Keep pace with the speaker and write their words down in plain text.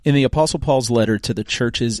In the Apostle Paul's letter to the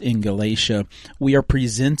churches in Galatia, we are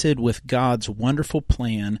presented with God's wonderful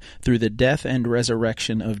plan through the death and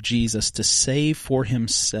resurrection of Jesus to save for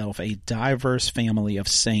himself a diverse family of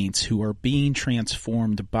saints who are being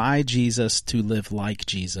transformed by Jesus to live like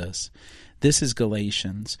Jesus. This is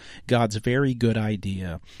Galatians, God's very good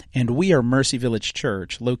idea. And we are Mercy Village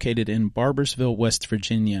Church, located in Barboursville, West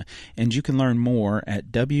Virginia, and you can learn more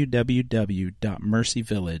at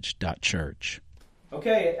www.mercyvillage.church.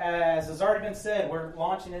 Okay, as has already been said, we're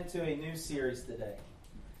launching into a new series today,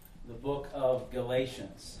 the book of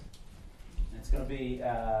Galatians. And it's going to be,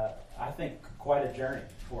 I think, quite a journey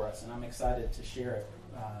for us, and I'm excited to share it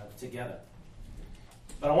together.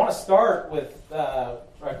 But I want to start with a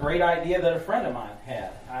great idea that a friend of mine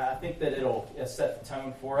had. I think that it'll set the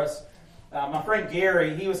tone for us. My friend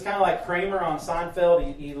Gary, he was kind of like Kramer on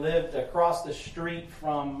Seinfeld. He lived across the street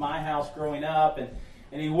from my house growing up, and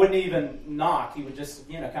he wouldn't even knock. He would just,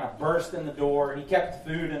 kind of burst in the door. He kept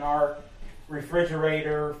food in our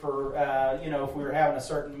refrigerator for, if we were having a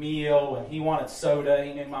certain meal, and he wanted soda.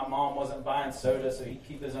 He knew my mom wasn't buying soda, so he'd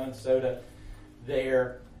keep his own soda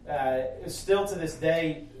there. Still to this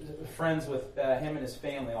day, friends with him and his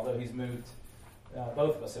family, although he's moved.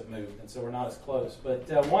 Both of us have moved, and so we're not as close.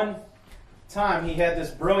 But one time he had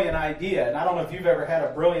this brilliant idea, and I don't know if you've ever had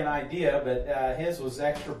a brilliant idea, but his was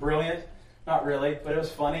extra brilliant. Not really, but it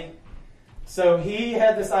was funny. So he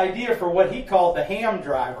had this idea for what he called the ham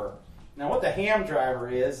driver. Now what the ham driver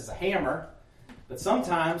is a hammer, but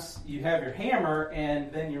sometimes you have your hammer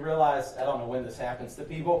and then you realize, I don't know when this happens to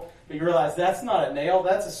people, but you realize that's not a nail,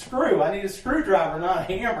 that's a screw. I need a screwdriver, not a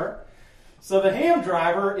hammer. So the ham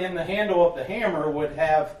driver in the handle of the hammer would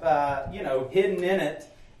have, hidden in it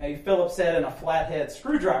a Phillips head and a flathead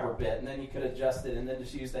screwdriver bit, and then you could adjust it and then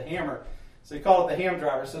just use the hammer. So he called it the ham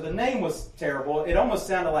driver. So the name was terrible. It almost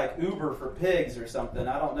sounded like Uber for pigs or something.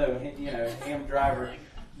 I don't know, ham driver.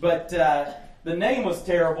 But the name was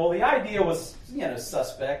terrible. The idea was,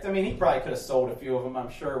 suspect. I mean, he probably could have sold a few of them, I'm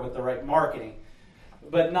sure, with the right marketing.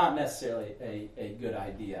 But not necessarily a good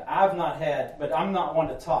idea. I've not had, but I'm not one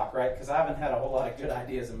to talk, right? Because I haven't had a whole lot of good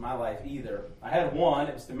ideas in my life either. I had one.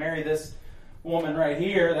 It was to marry this woman right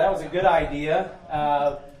here. That was a good idea.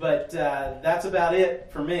 But that's about it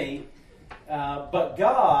for me. But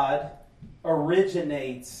God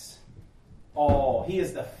originates all. He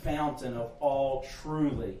is the fountain of all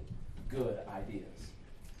truly good ideas.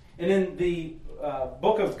 And in the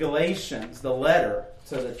book of Galatians, the letter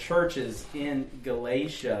to the churches in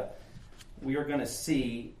Galatia, we are going to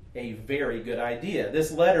see a very good idea.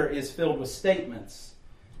 This letter is filled with statements,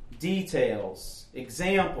 details,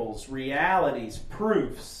 examples, realities,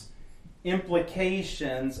 proofs,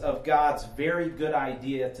 implications of God's very good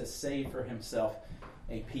idea to save for himself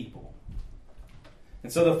a people.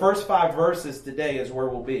 And so the first 5 verses today is where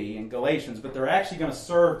we'll be in Galatians, but they're actually going to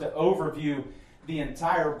serve to overview the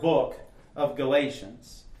entire book of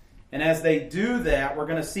Galatians. And as they do that, we're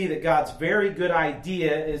going to see that God's very good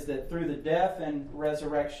idea is that through the death and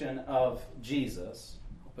resurrection of Jesus,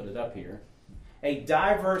 I'll put it up here, a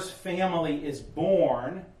diverse family is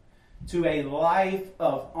born to a life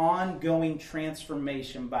of ongoing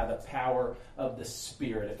transformation by the power of the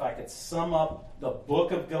Spirit. If I could sum up the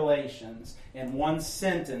book of Galatians in one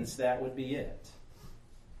sentence, that would be it.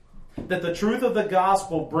 That the truth of the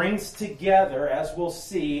gospel brings together, as we'll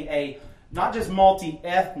see, a not just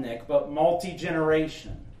multi-ethnic, but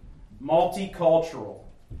multi-generation, multicultural,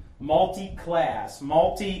 multi-class,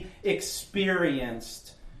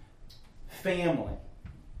 multi-experienced family.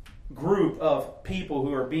 Group of people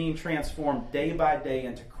who are being transformed day by day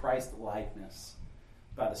into Christ-likeness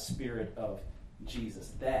by the Spirit of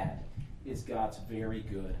Jesus. That is God's very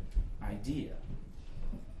good idea.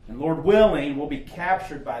 And Lord willing, we'll be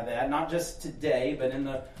captured by that, not just today, but in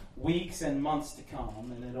the weeks and months to come.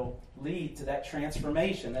 And it'll lead to that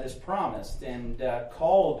transformation that is promised and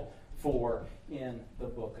called for in the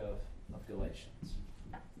book of Galatians.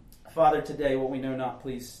 Father, today, what we know not,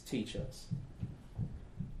 please teach us.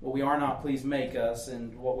 What we are not, please make us,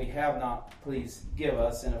 and what we have not, please give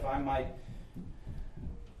us. And if I might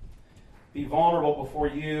be vulnerable before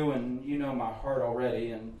you, and you know my heart already,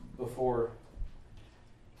 and before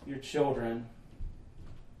your children,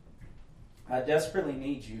 I desperately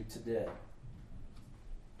need you today.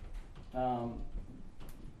 I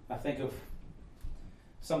think of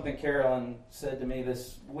something Carolyn said to me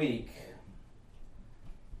this week,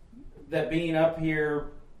 that being up here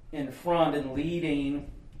in front and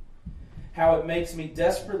leading, how it makes me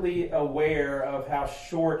desperately aware of how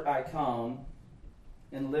short I come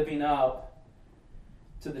in living up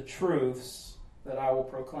to the truths that I will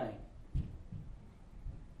proclaim.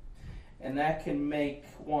 And that can make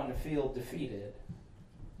one feel defeated.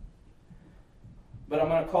 But I'm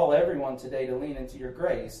going to call everyone today to lean into your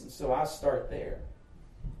grace. And so I start there.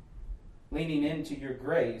 Leaning into your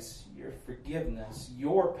grace, your forgiveness,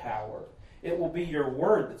 your power. It will be your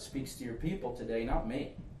word that speaks to your people today, not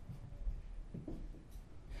me.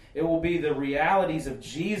 It will be the realities of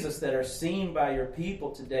Jesus that are seen by your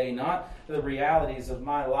people today, not the realities of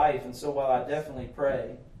my life. And so while I definitely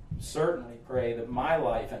pray, certainly pray that my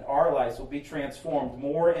life and our lives will be transformed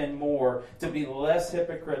more and more to be less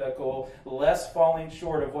hypocritical, less falling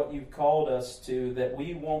short of what you've called us to, that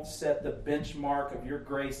we won't set the benchmark of your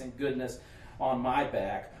grace and goodness on my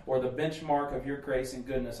back or the benchmark of your grace and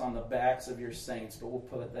goodness on the backs of your saints, but we'll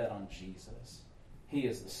put that on Jesus. He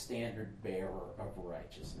is the standard bearer of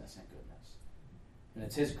righteousness and goodness. And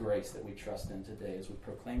it's His grace that we trust in today as we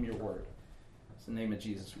proclaim your word. In the name of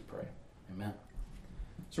Jesus we pray. Amen.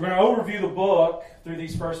 So we're going to overview the book through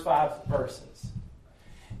these first 5 verses.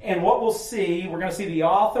 And what we'll see, we're going to see the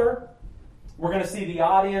author, we're going to see the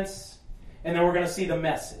audience, and then we're going to see the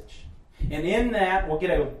message. And in that, we'll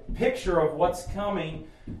get a picture of what's coming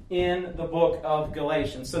in the book of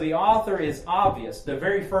Galatians. So the author is obvious. The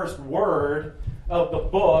very first word of the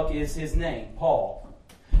book is his name, Paul.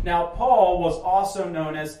 Now, Paul was also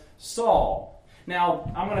known as Saul.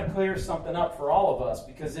 Now, I'm going to clear something up for all of us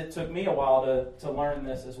because it took me a while to learn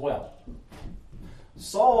this as well.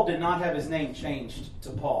 Saul did not have his name changed to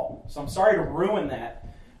Paul. So I'm sorry to ruin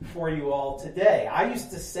that for you all today. I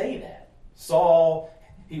used to say that. Saul,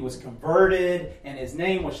 he was converted, and his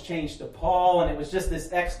name was changed to Paul, and it was just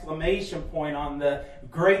this exclamation point on the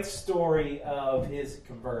great story of his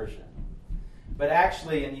conversion. But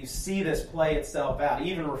actually, and you see this play itself out, he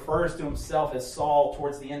even refers to himself as Saul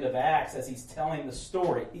towards the end of Acts as he's telling the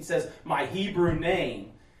story. He says, my Hebrew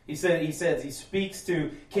name. He speaks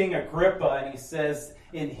to King Agrippa, and he says,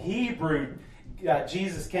 in Hebrew,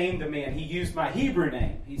 Jesus came to me, and he used my Hebrew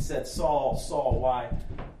name. He said, Saul, Saul, why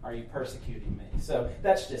are you persecuting me? So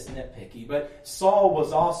that's just nitpicky. But Saul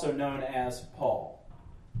was also known as Paul.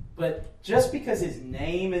 But just because his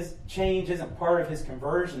name is changed isn't part of his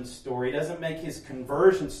conversion story, doesn't make his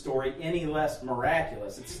conversion story any less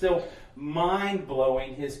miraculous. It's still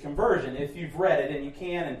mind-blowing, his conversion. If you've read it, and you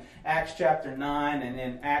can in Acts chapter 9 and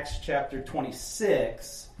in Acts chapter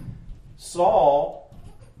 26, Paul,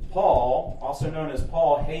 also known as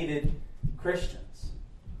Paul, hated Christians.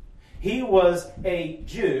 He was a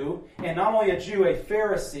Jew, and not only a Jew, a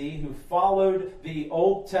Pharisee who followed the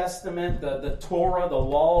Old Testament, the Torah, the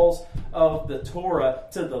laws of the Torah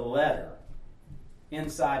to the letter,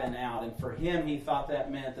 inside and out. And for him, he thought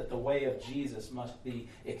that meant that the way of Jesus must be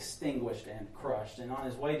extinguished and crushed. And on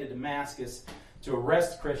his way to Damascus to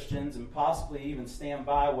arrest Christians and possibly even stand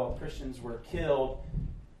by while Christians were killed,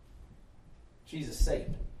 Jesus saved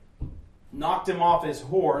him. Knocked him off his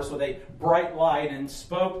horse with a bright light and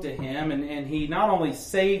spoke to him. And he not only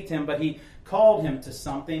saved him, but he called him to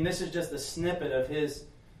something. This is just a snippet of his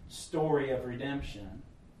story of redemption.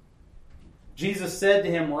 Jesus said to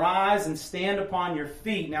him, rise and stand upon your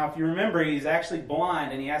feet. Now, if you remember, he's actually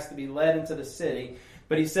blind and he has to be led into the city.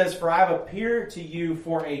 But he says, for I have appeared to you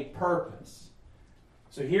for a purpose.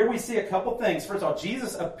 So here we see a couple things. First of all,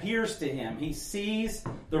 Jesus appears to him. He sees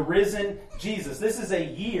the risen Jesus. This is a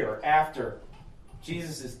year after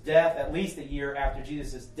Jesus' death, at least a year after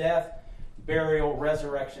Jesus' death, burial,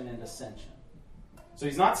 resurrection, and ascension. So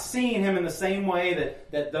he's not seeing him in the same way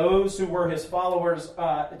that those who were his followers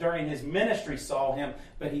during his ministry saw him,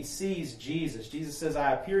 but he sees Jesus. Jesus says,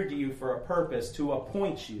 I appeared to you for a purpose, to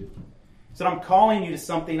appoint you. He said, I'm calling you to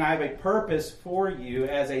something. I have a purpose for you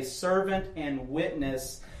as a servant and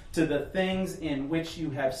witness to the things in which you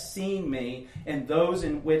have seen me and those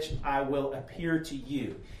in which I will appear to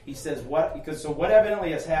you. He says, what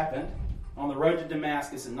evidently has happened on the road to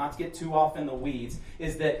Damascus, and not to get too off in the weeds,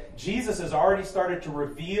 is that Jesus has already started to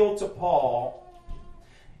reveal to Paul,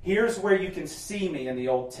 here's where you can see me in the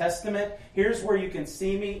Old Testament. Here's where you can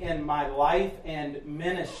see me in my life and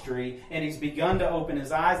ministry. And he's begun to open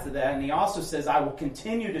his eyes to that. And he also says, I will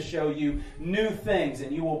continue to show you new things,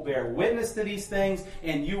 and you will bear witness to these things,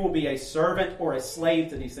 and you will be a servant or a slave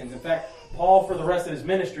to these things. In fact, Paul, for the rest of his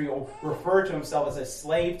ministry, will refer to himself as a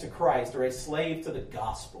slave to Christ or a slave to the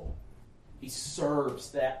gospel. He serves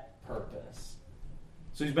that purpose.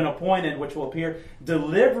 So he's been appointed, which will appear,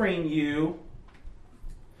 delivering you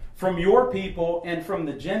from your people and from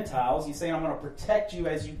the Gentiles. He's saying, I'm going to protect you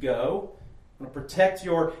as you go. I'm going to protect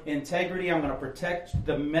your integrity. I'm going to protect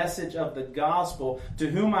the message of the gospel, to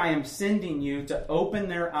whom I am sending you to open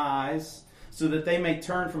their eyes so that they may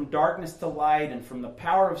turn from darkness to light and from the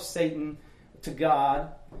power of Satan to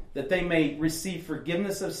God, that they may receive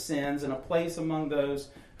forgiveness of sins and a place among those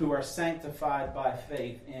who are sanctified by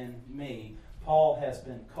faith in me. Paul has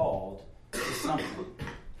been called to something.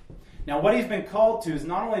 Now, what he's been called to is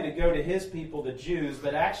not only to go to his people, the Jews,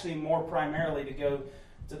 but actually more primarily to go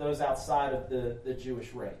to those outside of the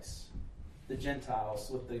Jewish race, the Gentiles,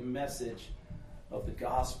 with the message of the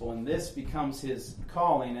gospel. And this becomes his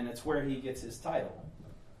calling, and it's where he gets his title,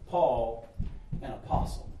 Paul, an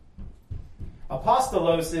apostle.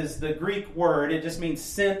 Apostolos is the Greek word. It just means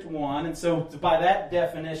sent one. And so by that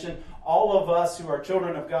definition, all of us who are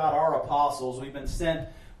children of God are apostles. We've been sent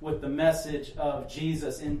with the message of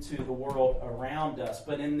Jesus into the world around us.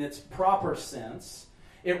 But in its proper sense,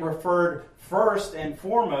 it referred first and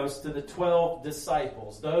foremost to the 12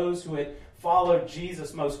 disciples, those who had followed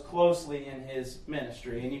Jesus most closely in his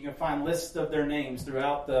ministry. And you can find lists of their names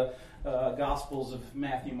throughout the Gospels of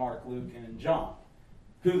Matthew, Mark, Luke, and John,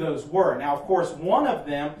 who those were. Now, of course, one of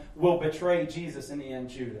them will betray Jesus in the end,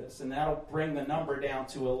 Judas, and that'll bring the number down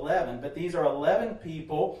to 11. But these are 11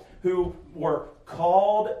 people who were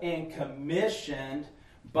called and commissioned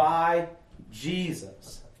by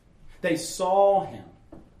Jesus. They saw him.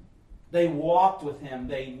 They walked with him.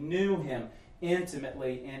 They knew him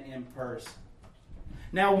intimately and in person.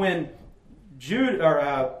 Now, when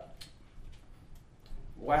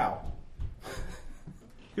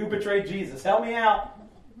who betrayed Jesus? Help me out.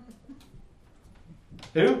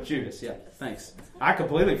 Who? Judas. Yeah, thanks. I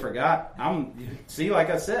completely forgot. Like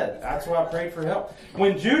I said, that's why I prayed for help.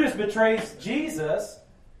 When Judas betrays Jesus,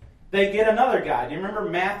 they get another guy. Do you remember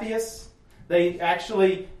Matthias? They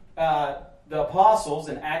actually, the apostles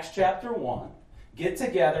in Acts chapter 1, get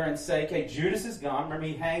together and say, okay, Judas is gone. Remember,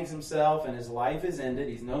 he hangs himself and his life is ended.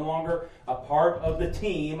 He's no longer a part of the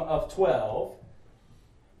team of 12.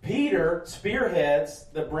 Peter spearheads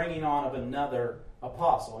the bringing on of another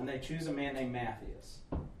apostle, and they choose a man named Matthias.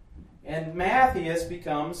 And Matthias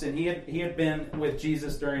becomes, and he had been with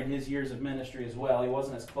Jesus during his years of ministry as well. He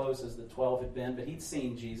wasn't as close as the 12 had been, but he'd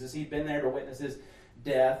seen Jesus. He'd been there to witness his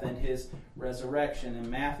death and his resurrection, and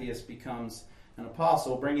Matthias becomes an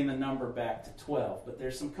apostle, bringing the number back to 12. But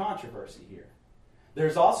there's some controversy here.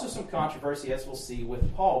 There's also some controversy, as we'll see,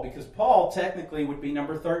 with Paul, because Paul technically would be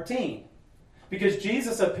number 13, because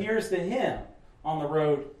Jesus appears to him on the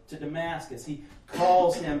road to Damascus. He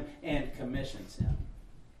calls him and commissions him.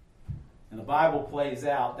 And the Bible plays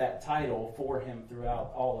out that title for him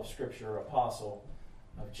throughout all of Scripture, Apostle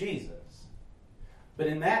of Jesus. But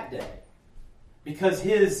in that day, because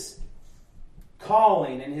his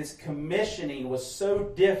calling and his commissioning was so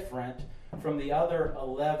different from the other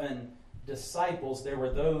 11 disciples, there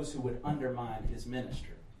were those who would undermine his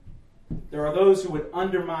ministry. There are those who would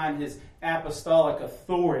undermine his apostolic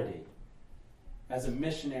authority as a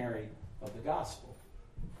missionary of the gospel.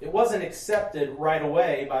 It wasn't accepted right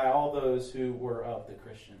away by all those who were of the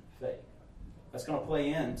Christian faith. That's going to play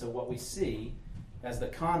into what we see as the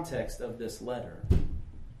context of this letter.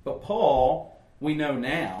 But Paul, we know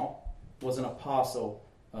now, was an apostle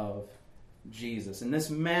of Jesus. And this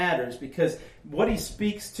matters because what he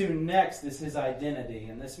speaks to next is his identity.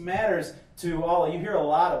 And this matters to all. You hear a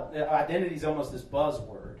lot of identity is almost this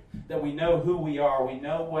buzzword, that we know who we are. We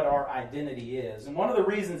know what our identity is. And one of the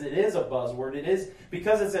reasons it is a buzzword, it is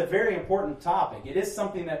because it's a very important topic. It is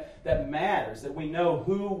something that matters, that we know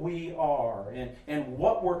who we are and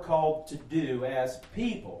what we're called to do as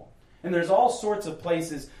people. And there's all sorts of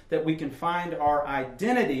places that we can find our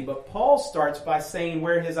identity, but Paul starts by saying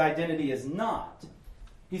where his identity is not.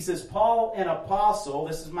 He says, Paul, an apostle,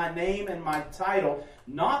 this is my name and my title,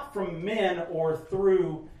 not from men or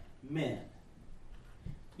through men.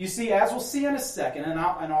 You see, as we'll see in a second, and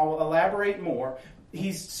I'll elaborate more,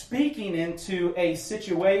 he's speaking into a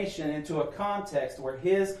situation, into a context where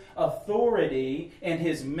his authority and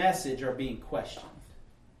his message are being questioned.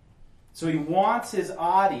 So he wants his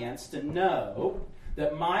audience to know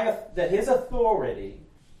that his authority,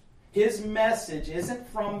 his message isn't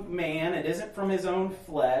from man, it isn't from his own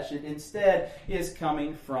flesh, it instead is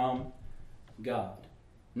coming from God.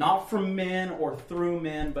 Not from men or through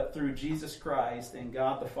men, but through Jesus Christ and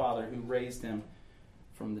God the Father who raised him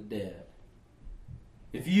from the dead.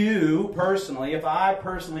 If I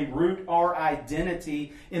personally root our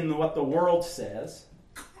identity in what the world says,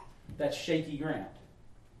 that's shaky ground.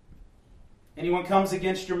 Anyone comes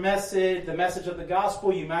against your message, the message of the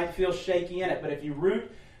gospel, you might feel shaky in it. But if you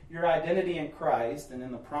root your identity in Christ and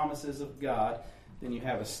in the promises of God, then you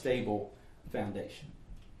have a stable foundation.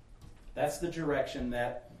 That's the direction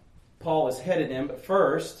that Paul is headed in. But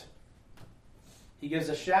first, he gives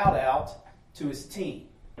a shout out to his team.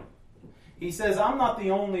 He says, I'm not the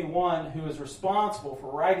only one who is responsible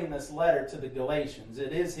for writing this letter to the Galatians.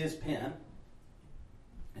 It is his pen.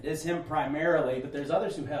 It is him primarily, but there's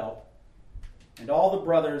others who help. And all the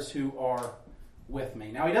brothers who are with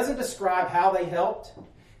me. Now, he doesn't describe how they helped.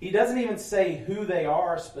 He doesn't even say who they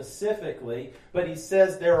are specifically, but he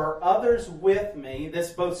says there are others with me.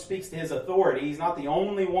 This both speaks to his authority. He's not the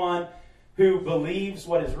only one who believes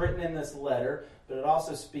what is written in this letter, but it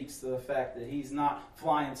also speaks to the fact that he's not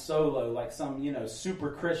flying solo like some, super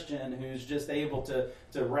Christian who's just able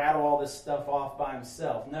to rattle all this stuff off by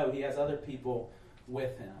himself. No, he has other people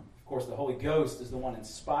with him. Of course, the Holy Ghost is the one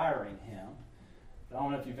inspiring him. I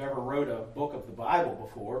don't know if you've ever wrote a book of the Bible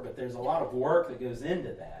before, but there's a lot of work that goes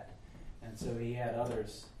into that. And so he had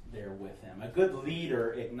others there with him. A good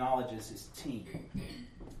leader acknowledges his team.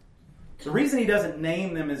 The reason he doesn't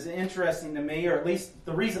name them is interesting to me, or at least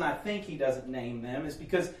the reason I think he doesn't name them is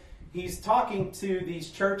because he's talking to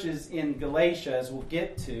these churches in Galatia, as we'll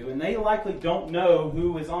get to, and they likely don't know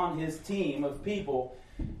who is on his team of people.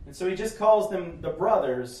 And so he just calls them the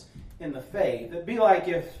brothers in the faith. It'd be like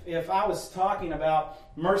if I was talking about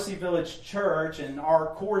Mercy Village Church and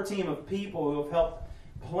our core team of people who have helped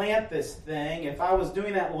plant this thing. If I was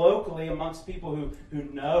doing that locally amongst people who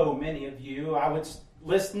know many of you, I would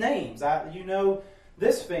list names.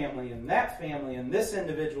 This family and this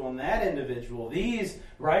individual and that individual. These,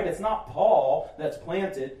 right? It's not Paul that's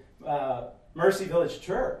planted Mercy Village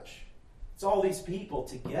Church. It's all these people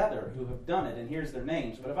together who have done it, and here's their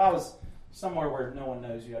names. But if I was somewhere where no one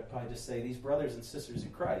knows you, I'd probably just say these brothers and sisters in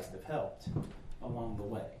Christ have helped along the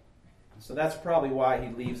way. So that's probably why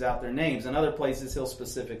he leaves out their names. In other places, he'll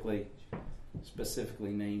specifically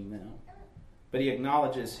name them. But he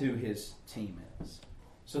acknowledges who his team is.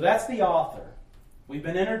 So that's the author. We've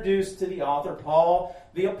been introduced to the author, Paul,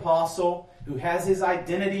 the apostle, who has his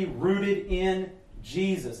identity rooted in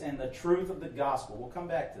Jesus and the truth of the gospel. We'll come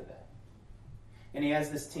back to that. And he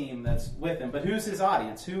has this team that's with him. But who's his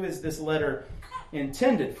audience? Who is this letter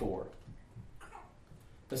intended for?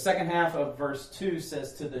 The second half of verse 2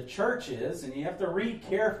 says to the churches, and you have to read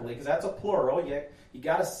carefully because that's a plural. You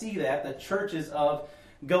got to see that, the churches of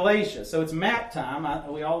Galatia. So it's map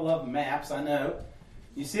time. We all love maps, I know.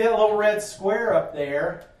 You see that little red square up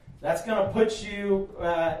there? That's going to put you,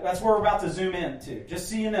 that's where we're about to zoom into. Just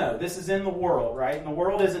so you know, this is in the world, right? And the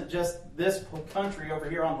world isn't just this country over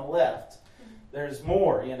here on the left. There's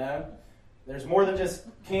more, There's more than just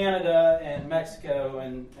Canada and Mexico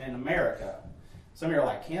and America. Some of you are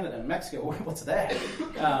like, Canada and Mexico, what's that?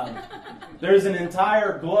 There's an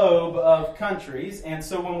entire globe of countries. And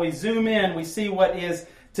so when we zoom in, we see what is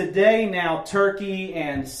today now Turkey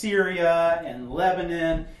and Syria and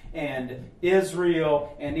Lebanon and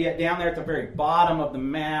Israel, and yet down there at the very bottom of the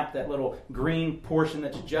map, that little green portion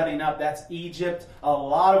that's jutting up, that's Egypt. A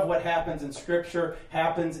lot of what happens in Scripture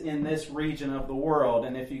happens in this region of the world.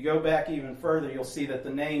 And if you go back even further, you'll see that the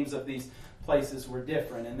names of these places were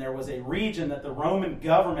different. And there was a region that the Roman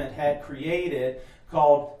government had created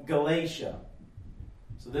called Galatia.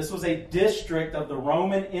 So this was a district of the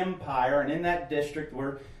Roman Empire, and in that district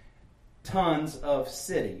were tons of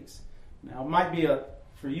cities. Now, it might be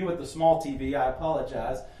for you with the small TV, I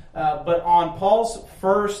apologize. But on Paul's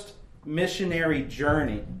first missionary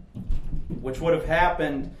journey, which would have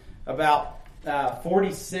happened about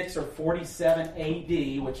 46 or 47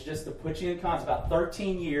 AD, which just to put you in context, about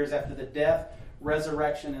 13 years after the death,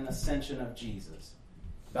 resurrection, and ascension of Jesus.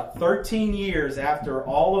 About 13 years after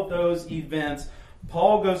all of those events,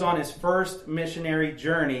 Paul goes on his first missionary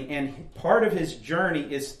journey, and part of his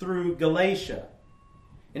journey is through Galatia.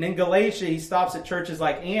 And in Galatia, he stops at churches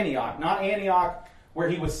like Antioch. Not Antioch where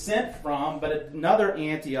he was sent from, but another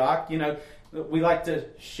Antioch. We like to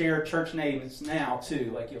share church names now,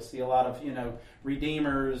 too. Like you'll see a lot of,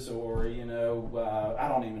 Redeemers or, I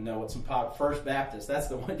don't even know what some First Baptist. That's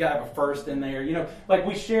the one guy have a first in there. Like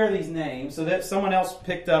we share these names. So that someone else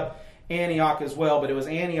picked up Antioch as well, but it was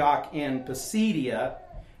Antioch in Pisidia.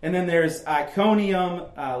 And then there's Iconium,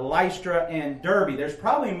 Lystra, and Derbe. There's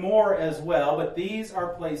probably more as well, but these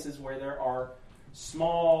are places where there are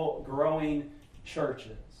small, growing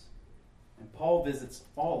churches. And Paul visits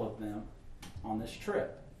all of them on this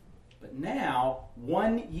trip. But now,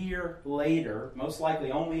 1 year later, most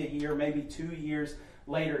likely only a year, maybe 2 years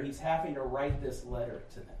later, he's having to write this letter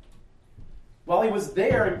to them. While he was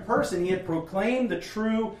there in person, he had proclaimed the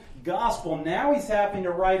true gospel. Now he's having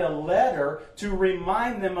to write a letter to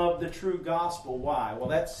remind them of the true gospel. Why? Well,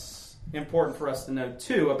 that's important for us to know,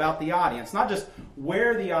 too, about the audience. Not just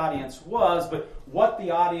where the audience was, but what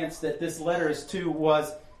the audience that this letter is to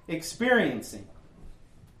was experiencing.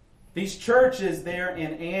 These churches there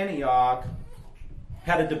in Antioch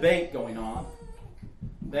had a debate going on.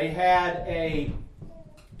 They had a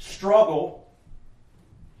struggle.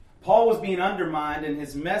 Paul was being undermined and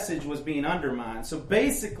his message was being undermined. So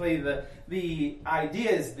basically the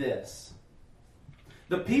idea is this.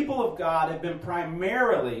 The people of God have been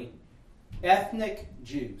primarily ethnic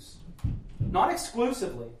Jews. Not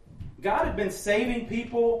exclusively. God had been saving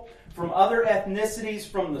people from other ethnicities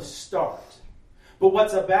from the start. But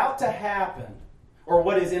what's about to happen, or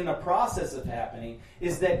what is in the process of happening,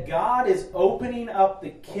 is that God is opening up the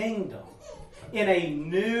kingdom in a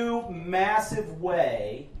new, massive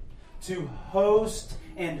way to host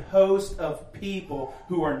of people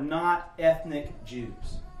who are not ethnic Jews.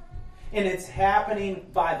 And it's happening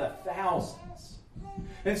by the thousands.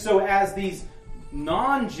 And so as these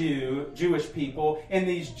non-Jewish people and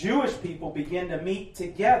these Jewish people begin to meet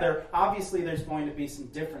together, obviously there's going to be some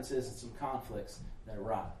differences and some conflicts that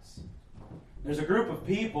arise. There's a group of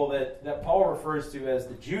people that Paul refers to as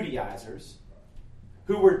the Judaizers,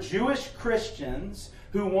 who were Jewish Christians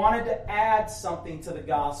who wanted to add something to the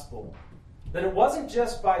gospel. That it wasn't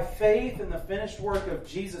just by faith in the finished work of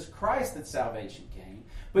Jesus Christ that salvation came,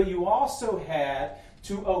 but you also had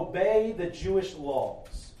to obey the Jewish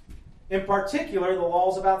laws. In particular, the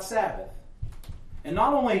laws about Sabbath. And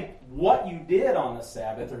not only what you did on the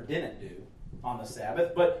Sabbath or didn't do on the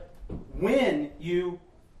Sabbath, but when you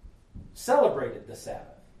celebrated the Sabbath.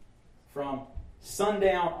 From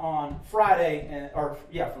sundown on Friday,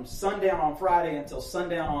 from sundown on Friday until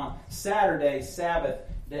sundown on Saturday, Sabbath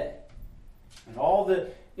day. And all the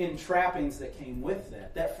entrappings that came with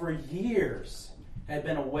that for years had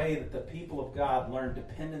been a way that the people of God learned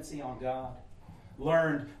dependency on God,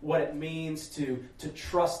 learned what it means to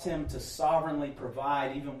trust Him to sovereignly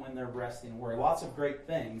provide even when they're resting and worry. Lots of great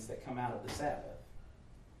things that come out of the Sabbath.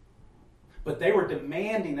 But they were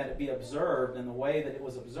demanding that it be observed in the way that it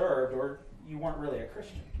was observed, or you weren't really a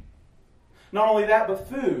Christian. Not only that, but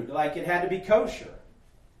food. Like, it had to be kosher.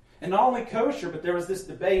 And not only kosher, but there was this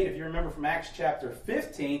debate, if you remember from Acts chapter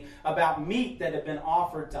 15, about meat that had been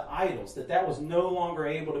offered to idols, that was no longer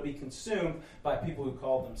able to be consumed by people who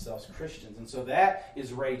called themselves Christians. And so that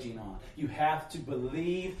is raging on. You have to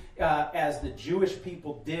believe, as the Jewish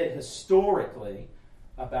people did historically,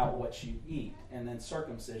 about what you eat. And then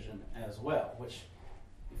circumcision as well, which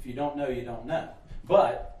if you don't know, you don't know.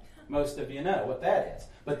 But most of you know what that is.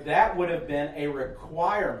 But that would have been a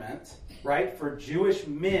requirement, right, for Jewish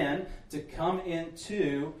men to come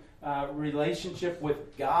into relationship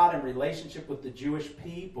with God and relationship with the Jewish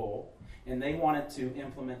people. And they wanted to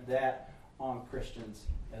implement that on Christians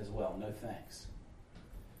as well. No thanks.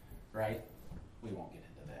 Right? We won't get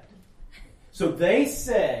into that. So they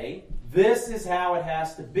say, this is how it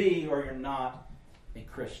has to be, or you're not a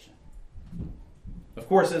Christian. Of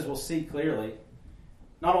course, as we'll see clearly,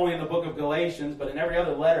 not only in the book of Galatians, but in every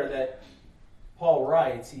other letter that Paul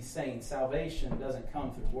writes, he's saying salvation doesn't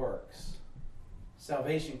come through works.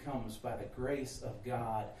 Salvation comes by the grace of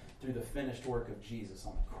God through the finished work of Jesus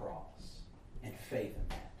on the cross. And faith in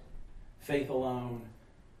that. Faith alone,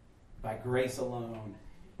 by grace alone,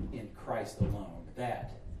 in Christ alone.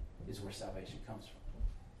 That is where salvation comes from.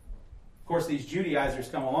 Of course, these Judaizers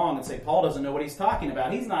come along and say, Paul doesn't know what he's talking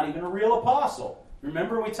about. He's not even a real apostle.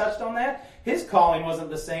 Remember we touched on that? His calling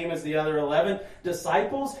wasn't the same as the other 11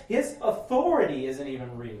 disciples. His authority isn't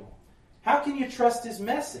even real. How can you trust his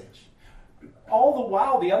message? All the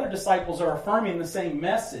while, the other disciples are affirming the same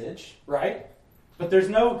message, right? But there's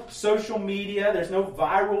no social media, there's no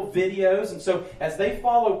viral videos. And so as they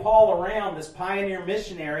follow Paul around, this pioneer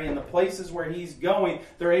missionary, in the places where he's going,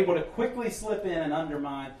 they're able to quickly slip in and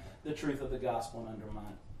undermine the truth of the gospel and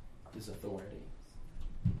undermine his authority.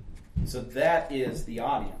 So that is the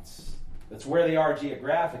audience. That's where they are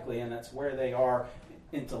geographically, and that's where they are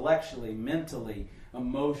intellectually, mentally,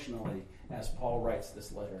 emotionally, as Paul writes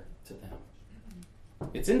this letter to them.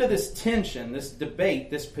 It's into this tension, this debate,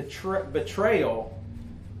 this betrayal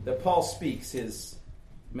that Paul speaks his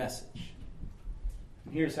message.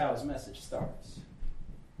 And here's how his message starts.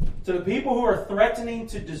 To the people who are threatening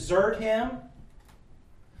to desert him,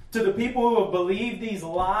 to the people who have believed these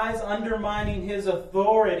lies undermining his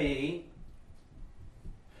authority,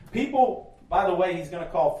 people, by the way, he's going to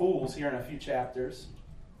call fools here in a few chapters.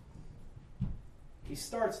 He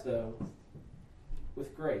starts, though,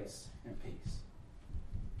 with grace and peace.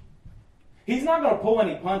 He's not going to pull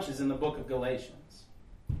any punches in the book of Galatians.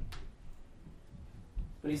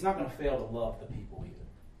 But he's not going to fail to love the people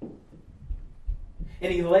either.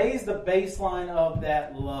 And he lays the baseline of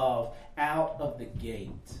that love out of the gate.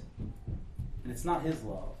 And it's not his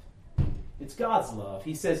love. It's God's love.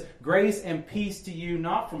 He says, grace and peace to you,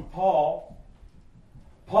 not from Paul.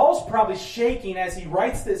 Paul's probably shaking as he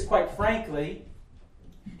writes this, quite frankly.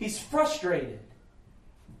 He's frustrated.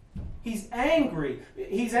 He's angry.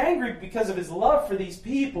 He's angry because of his love for these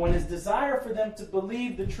people and his desire for them to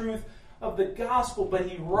believe the truth of the gospel. But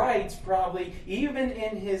he writes probably, even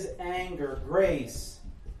in his anger, grace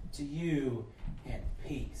to you and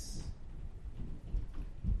peace.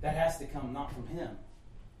 That has to come not from him,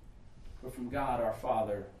 but from God our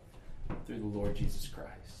Father through the Lord Jesus Christ.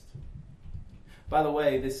 By the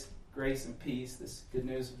way, this grace and peace, this good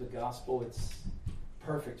news of the gospel, it's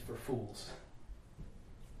perfect for fools.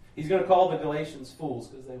 He's going to call the Galatians fools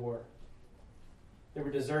because they were. They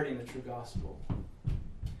were deserting the true gospel.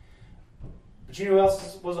 But you know who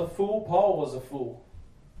else was a fool? Paul was a fool.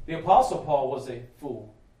 The Apostle Paul was a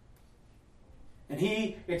fool. And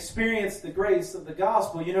he experienced the grace of the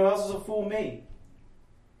gospel. You know who else is a fool? Me.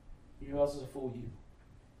 You know who else is a fool? You.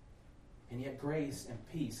 And yet grace and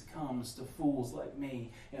peace comes to fools like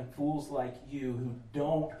me and fools like you who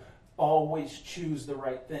don't always choose the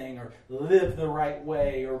right thing or live the right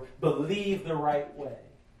way or believe the right way.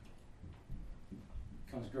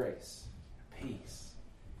 Comes grace, peace.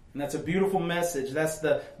 And that's a beautiful message. That's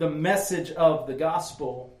the message of the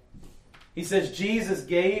gospel. He says Jesus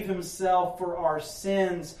gave himself for our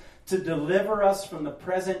sins to deliver us from the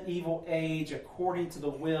present evil age according to the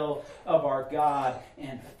will of our God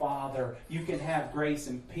and Father. You can have grace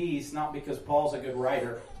and peace not because Paul's a good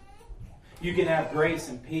writer. You can have grace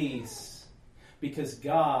and peace because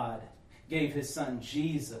God gave his son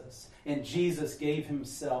Jesus, and Jesus gave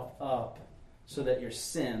himself up so that your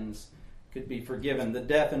sins could be forgiven. The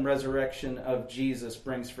death and resurrection of Jesus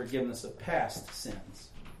brings forgiveness of past sins.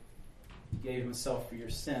 He gave himself for your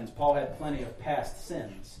sins. Paul had plenty of past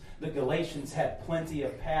sins. The Galatians had plenty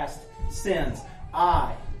of past sins.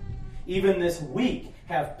 I, even this week,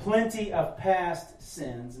 have plenty of past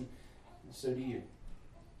sins, and so do you.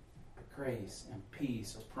 But grace and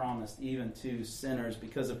peace are promised even to sinners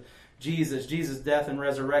because of Jesus. Jesus' death and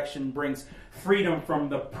resurrection brings freedom from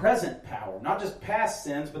the present power, not just past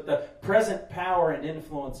sins, but the present power and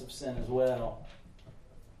influence of sin as well.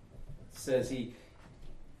 It says he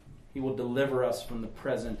will deliver us from the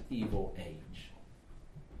present evil age.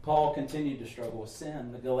 Paul continued to struggle with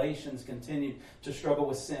sin. The Galatians continued to struggle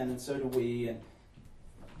with sin, and so do we. And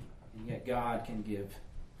yet God can give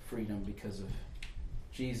freedom because of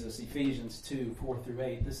Jesus. Ephesians 2, 4 through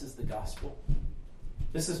 8. This is the gospel.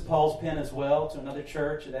 This is Paul's pen as well to another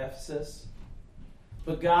church at Ephesus.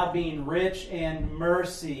 But God, being rich in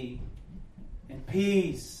mercy and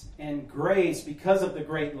peace and grace, because of the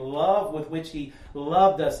great love with which he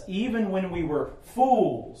loved us, even when we were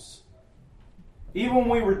fools, even when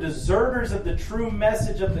we were deserters of the true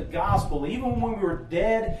message of the gospel, even when we were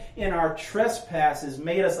dead in our trespasses,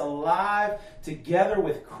 made us alive together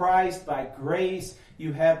with Christ. By grace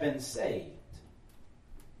you have been saved.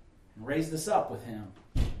 And raised us up with him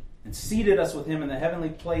and seated us with him in the heavenly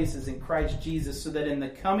places in Christ Jesus, so that in the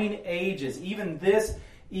coming ages, even this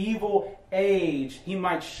evil age, he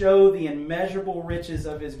might show the immeasurable riches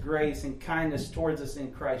of his grace and kindness towards us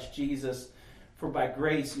in Christ Jesus. For by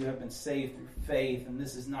grace you have been saved through faith, and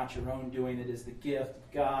this is not your own doing, it is the gift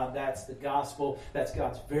of God. That's the gospel. That's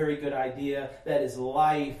God's very good idea. That is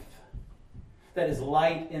life. That is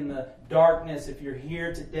light in the darkness. If you're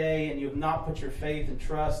here today and you have not put your faith and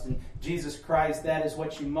trust in Jesus Christ, that is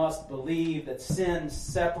what you must believe, that sin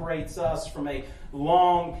separates us from a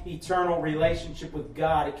long, eternal relationship with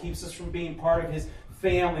God. It keeps us from being part of his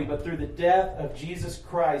family, but through the death of Jesus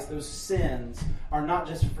Christ, those sins are not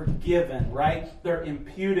just forgiven, right? They're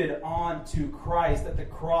imputed onto Christ at the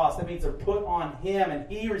cross. That means they're put on him, and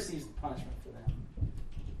he receives the punishment for them.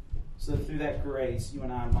 So that through that grace, you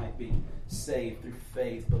and I might be saved through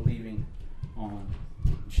faith, believing on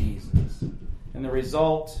Jesus. And the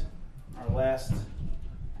result, our last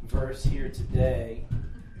verse here today,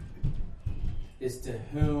 is to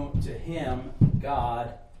him,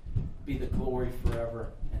 God, be the glory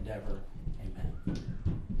forever and ever. Amen.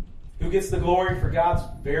 Who gets the glory for God's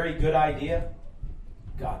very good idea?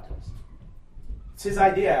 God does. It's his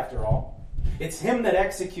idea, after all. It's him that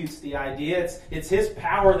executes the idea. It's his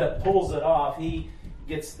power that pulls it off. He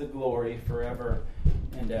gets the glory forever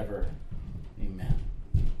and ever. Amen.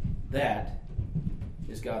 That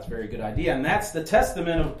is God's very good idea. And that's the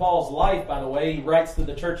testament of Paul's life, by the way. He writes to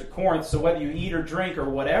the church at Corinth, so whether you eat or drink or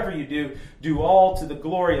whatever you do, do all to the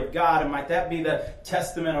glory of God. And might that be the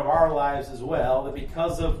testament of our lives as well, that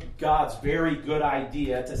because of God's very good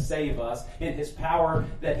idea to save us, in his power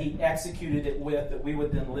that he executed it with, that we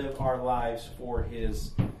would then live our lives for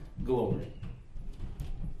his glory.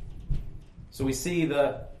 So we see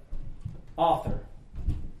the author.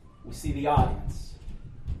 We see the audience.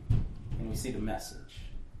 and we see the message.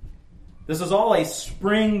 This is all a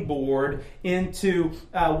springboard into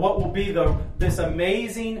what will be this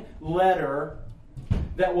amazing letter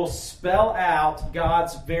that will spell out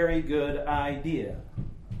God's very good idea.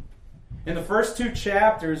 In the first 2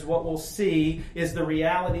 chapters, what we'll see is the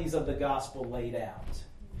realities of the gospel laid out.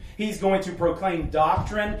 He's going to proclaim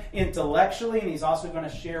doctrine intellectually, and he's also going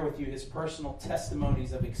to share with you his personal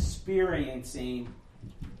testimonies of experiencing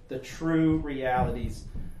the true realities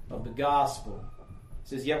of the gospel. He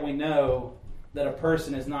says, yet we know that a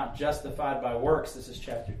person is not justified by works, this is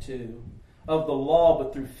chapter 2, of the law,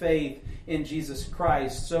 but through faith in Jesus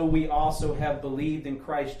Christ. So we also have believed in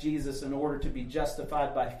Christ Jesus in order to be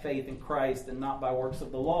justified by faith in Christ and not by works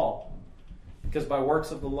of the law. Because by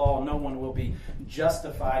works of the law, no one will be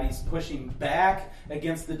justified. He's pushing back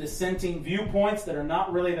against the dissenting viewpoints that are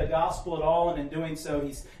not really the gospel at all. And in doing so,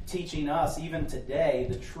 he's teaching us, even today,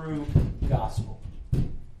 the true gospel.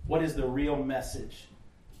 What is the real message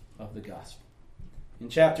of the gospel? In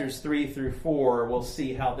chapters 3 through 4, we'll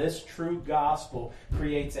see how this true gospel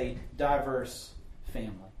creates a diverse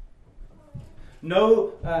family.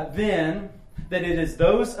 Know then that it is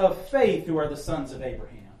those of faith who are the sons of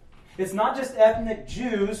Abraham. It's not just ethnic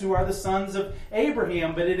Jews who are the sons of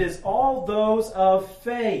Abraham, but it is all those of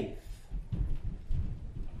faith.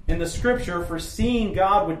 In the scripture, foreseeing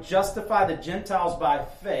God would justify the Gentiles by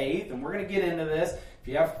faith, and we're going to get into this. If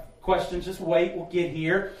you have questions, just wait, we'll get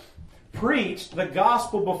here. Preached the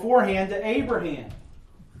gospel beforehand to Abraham.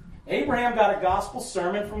 Abraham got a gospel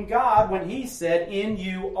sermon from God when he said, in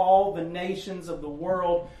you all the nations of the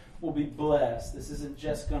world will be blessed. This isn't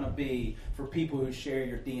just going to be for people who share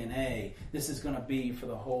your DNA. This is going to be for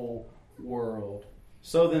the whole world.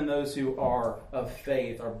 So then those who are of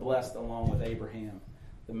faith are blessed along with Abraham,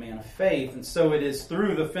 the man of faith. And so it is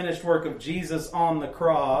through the finished work of Jesus on the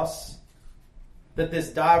cross that this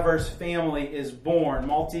diverse family is born.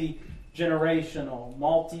 Multi-generational,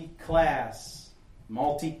 multi-class,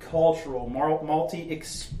 multicultural,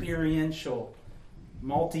 multi-experiential,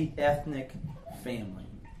 multi-ethnic family.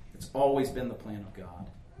 It's always been the plan of God.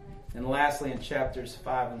 And lastly, in chapters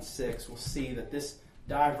 5 and 6, we'll see that this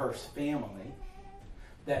diverse family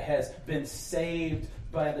that has been saved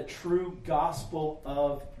by the true gospel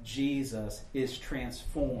of Jesus is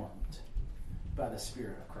transformed by the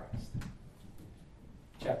Spirit of Christ.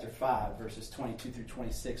 Chapter 5, verses 22 through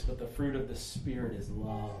 26, but the fruit of the Spirit is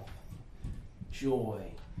love, joy,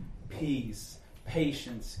 peace,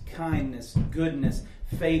 patience, kindness, goodness,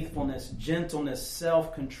 faithfulness, gentleness,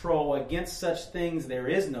 self-control. Against such things there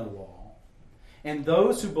is no law. And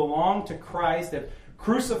those who belong to Christ have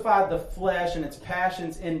crucified the flesh and its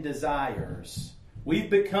passions and desires. We've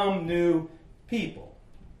become new people.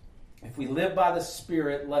 If we live by the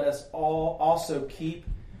Spirit, let us all also keep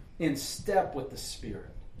in step with the Spirit.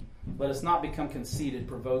 Let us not become conceited,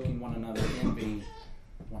 provoking one another, envying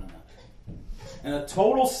one another. And the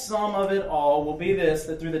total sum of it all will be this,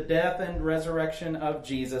 that through the death and resurrection of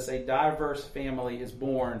Jesus, a diverse family is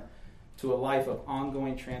born to a life of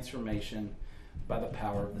ongoing transformation by the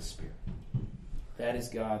power of the Spirit. That is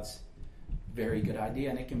God's very good idea,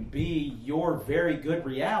 and it can be your very good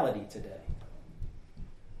reality today.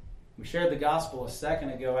 We shared the gospel a second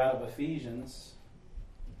ago out of Ephesians.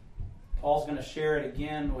 Paul's going to share it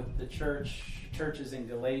again with the churches in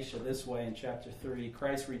Galatia this way in chapter 3.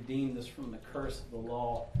 Christ redeemed us from the curse of the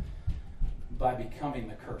law by becoming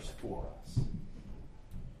the curse for us.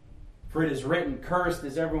 For it is written, cursed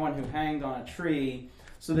is everyone who hanged on a tree,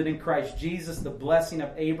 so that in Christ Jesus the blessing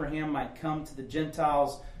of Abraham might come to the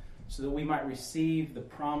Gentiles, so that we might receive the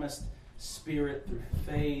promised Spirit through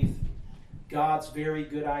faith. God's very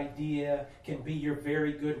good idea can be your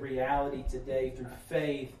very good reality today through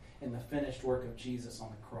faith in the finished work of Jesus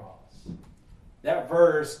on the cross. That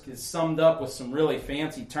verse is summed up with some really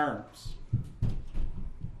fancy terms.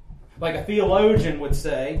 Like a theologian would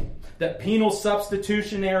say, that penal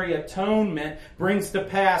substitutionary atonement brings to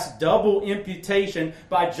pass double imputation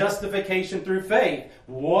by justification through faith.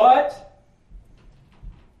 What?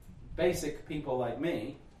 Basic people like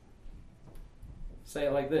me say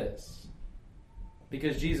it like this.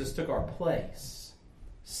 Because Jesus took our place,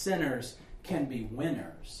 sinners can be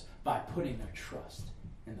winners by putting their trust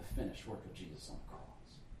in the finished work of Jesus on the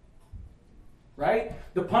cross. Right?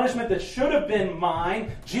 The punishment that should have been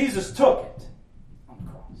mine, Jesus took it on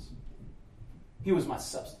the cross. He was my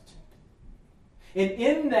substitute. And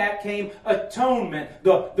in that came atonement,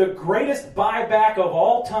 the greatest buyback of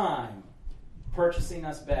all time, purchasing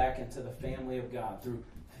us back into the family of God through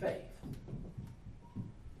faith.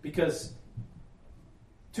 Because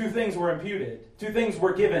two things were imputed. Two things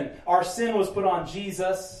were given. Our sin was put on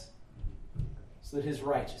Jesus, so that his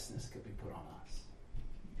righteousness could be put on us.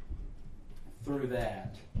 Through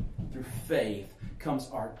that, through faith, comes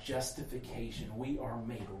our justification. We are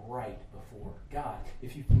made right before God.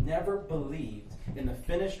 If you've never believed in the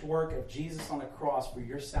finished work of Jesus on the cross for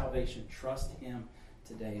your salvation, trust him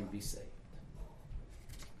today and be saved.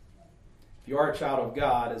 If you are a child of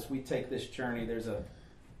God, as we take this journey, there's a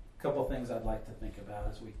couple things I'd like to think about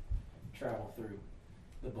as we travel through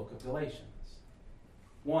the book of Galatians.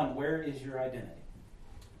 One, where is your identity?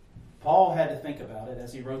 Paul had to think about it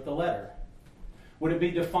as he wrote the letter. Would it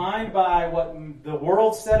be defined by what the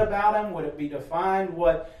world said about him? Would it be defined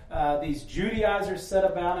what these Judaizers said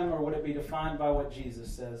about him? Or would it be defined by what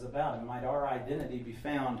Jesus says about him? Might our identity be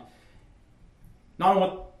found not in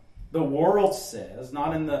what the world says,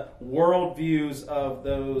 not in the world views of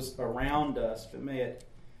those around us, but may it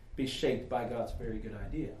be shaped by God's very good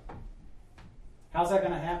idea? How's that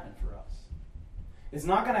going to happen for us? It's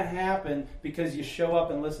not going to happen because you show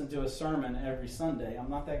up and listen to a sermon every Sunday. I'm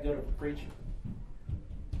not that good of a preacher.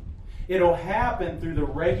 It'll happen through the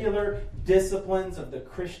regular disciplines of the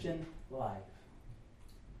Christian life.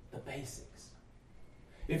 The basics.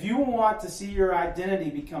 If you want to see your identity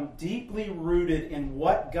become deeply rooted in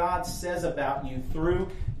what God says about you through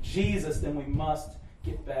Jesus, then we must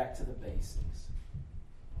get back to the basics.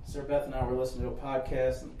 Sarah Beth and I were listening to a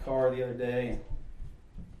podcast in the car the other day, and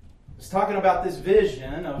I was talking about this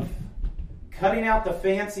vision of cutting out the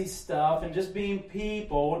fancy stuff and just being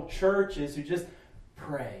people and churches who just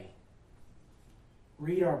pray,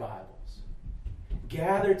 read our Bibles,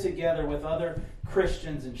 gather together with other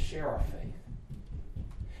Christians and share our faith.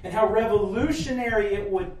 And how revolutionary it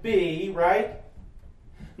would be, right?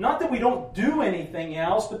 Not that we don't do anything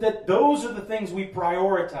else, but that those are the things we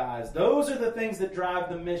prioritize. Those are the things that drive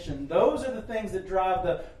the mission. Those are the things that drive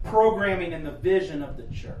the programming and the vision of the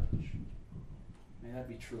church. May that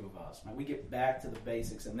be true of us. May we get back to the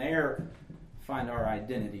basics and there find our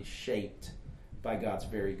identity shaped by God's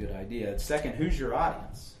very good idea. Second, who's your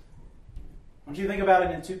audience? I want you to think about it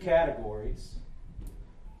in two categories.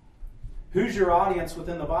 Who's your audience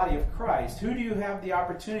within the body of Christ? Who do you have the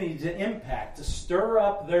opportunity to impact, to stir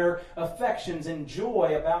up their affections and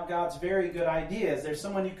joy about God's very good ideas? Is there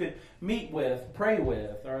someone you could meet with, pray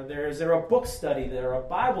with? Or is there a book study or a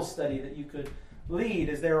Bible study that you could lead?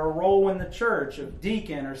 Is there a role in the church of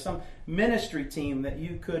deacon or some ministry team that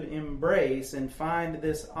you could embrace and find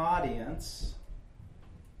this audience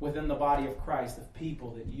within the body of Christ of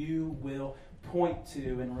people that you will point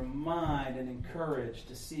to and remind and encourage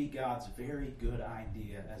to see God's very good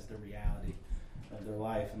idea as the reality of their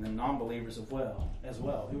life? And then non-believers as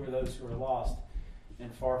well. Who are those who are lost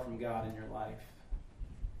and far from God in your life?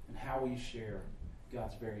 And how will you share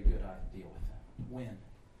God's very good idea with them? When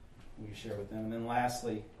will you share with them? And then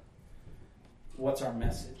lastly, what's our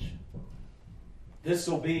message? This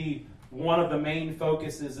will be one of the main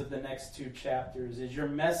focuses of the next two chapters. Is your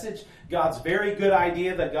message God's very good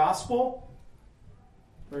idea, the gospel?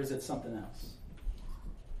 Or is it something else?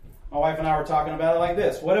 My wife and I were talking about it like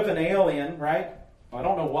this. What if an alien, right? Well, I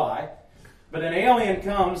don't know why, but an alien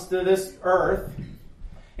comes to this earth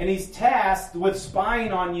and he's tasked with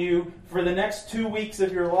spying on you for the next 2 weeks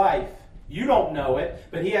of your life. You don't know it,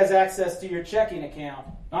 but he has access to your checking account.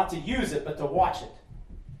 Not to use it, but to watch it.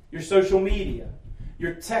 Your social media,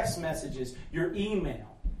 your text messages, your email.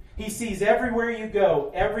 He sees everywhere you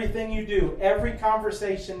go, everything you do, every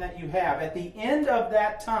conversation that you have. At the end of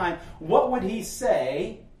that time, what would he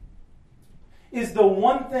say is the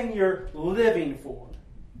one thing you're living for?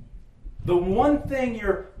 The one thing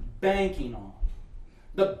you're banking on?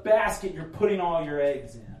 The basket you're putting all your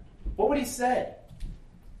eggs in? What would he say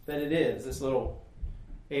that it is, this little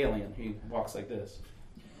alien? He walks like this.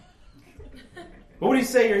 What would he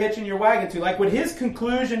say you're hitching your wagon to? Like, would his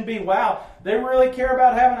conclusion be, wow, they really care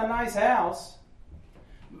about having a nice house.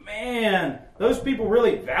 Man, those people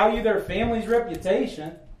really value their family's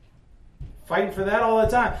reputation. Fighting for that all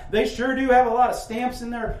the time. They sure do have a lot of stamps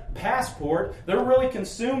in their passport. They're really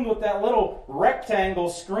consumed with that little rectangle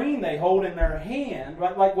screen they hold in their hand.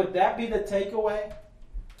 Right? Like, would that be the takeaway?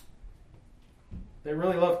 They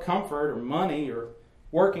really love comfort or money or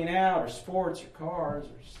working out or sports or cars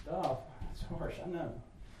or stuff. It's harsh, I know.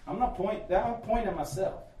 I'm pointing at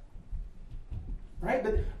myself. Right?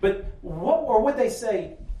 But what, or would they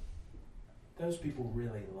say, those people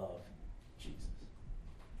really love Jesus?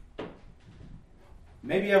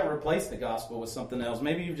 Maybe you haven't replaced the gospel with something else.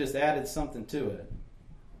 Maybe you've just added something to it.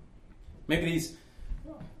 Maybe these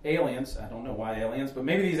aliens, I don't know why aliens, but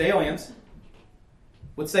maybe these aliens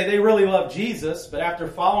would say they really love Jesus, but after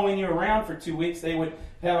following you around for 2 weeks, they would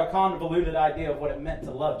have a convoluted idea of what it meant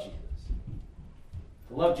to love Jesus.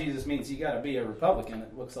 To love Jesus means you got to be a Republican,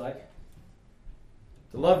 it looks like.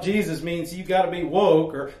 To love Jesus means you got to be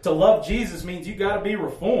woke, or to love Jesus means you got to be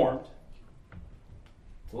reformed.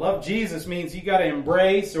 To love Jesus means you got to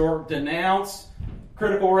embrace or denounce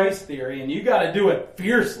critical race theory, and you got to do it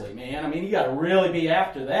fiercely, man. I mean, you got to really be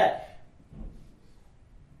after that.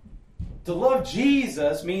 To love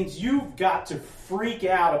Jesus means you've got to freak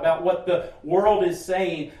out about what the world is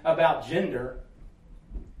saying about gender.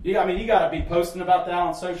 You got to be posting about that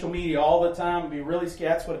on social media all the time and be really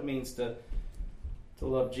scared. That's what it means to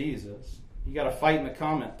love Jesus. You got to fight in the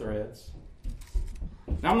comment threads.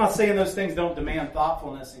 Now, I'm not saying those things don't demand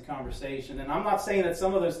thoughtfulness and conversation, and I'm not saying that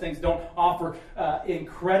some of those things don't offer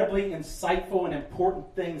incredibly insightful and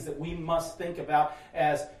important things that we must think about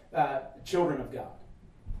as children of God.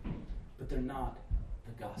 But they're not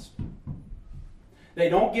the gospel. They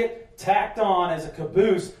don't get tacked on as a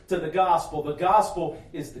caboose to the gospel. The gospel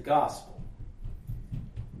is the gospel.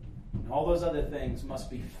 And all those other things must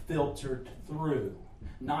be filtered through,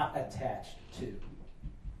 not attached to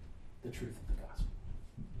the truth of the gospel.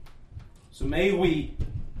 So may we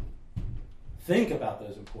think about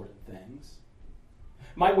those important things.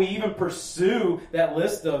 Might we even pursue that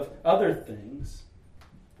list of other things,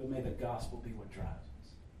 but may the gospel be what drives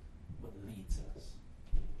us, what leads us.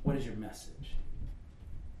 What is your message?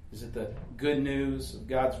 Is it the good news of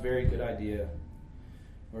God's very good idea,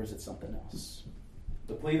 or is it something else?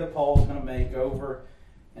 The plea that Paul is going to make over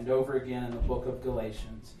and over again in the book of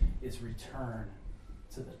Galatians is return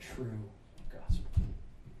to the true gospel.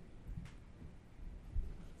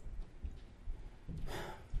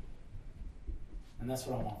 And that's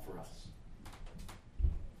what I want for us.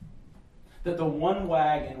 That the one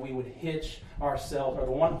wagon we would hitch ourselves, or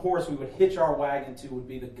the one horse we would hitch our wagon to, would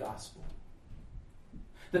be the gospel.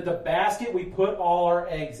 That the basket we put all our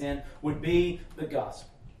eggs in would be the gospel.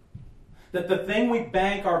 That the thing we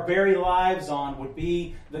bank our very lives on would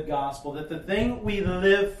be the gospel. That the thing we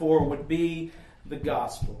live for would be the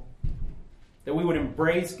gospel. That we would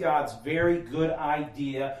embrace God's very good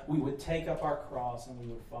idea. We would take up our cross and we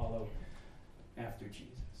would follow after Jesus.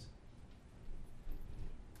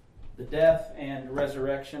 The death and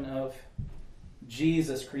resurrection of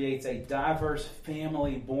Jesus creates a diverse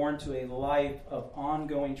family born to a life of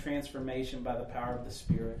ongoing transformation by the power of the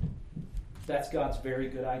Spirit. That's God's very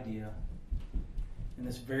good idea. And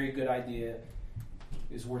this very good idea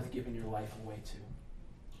is worth giving your life away to.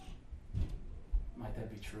 Might that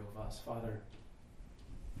be true of us? Father,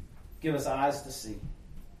 give us eyes to see,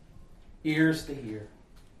 ears to hear,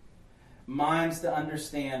 minds to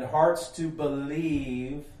understand, hearts to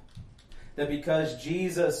believe that because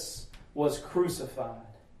Jesus was crucified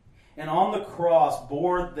and on the cross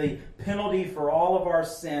bore the penalty for all of our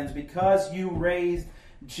sins, because you raised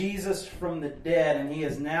Jesus from the dead and he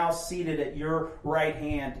is now seated at your right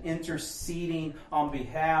hand, interceding on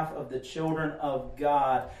behalf of the children of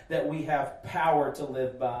God, that we have power to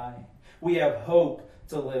live by. We have hope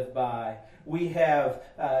to live by. We have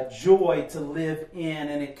joy to live in,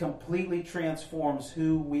 and it completely transforms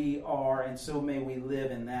who we are, and so may we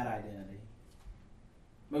live in that identity.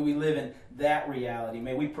 May we live in that reality.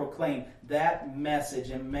 May we proclaim that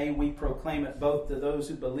message, and may we proclaim it both to those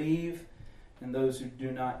who believe and those who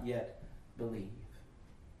do not yet believe.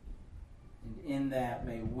 And in that,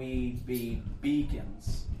 may we be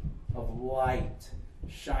beacons of light,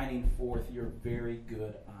 shining forth your very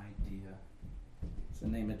good idea.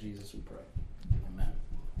 In the name of Jesus we pray. Amen.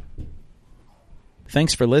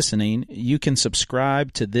 Thanks for listening. You can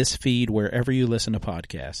subscribe to this feed wherever you listen to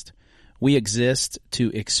podcasts. We exist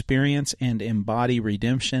to experience and embody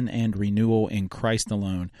redemption and renewal in Christ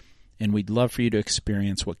alone, and we'd love for you to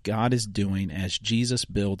experience what God is doing as Jesus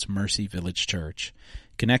builds Mercy Village Church.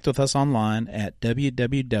 Connect with us online at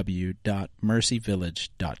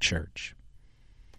www.mercyvillage.church.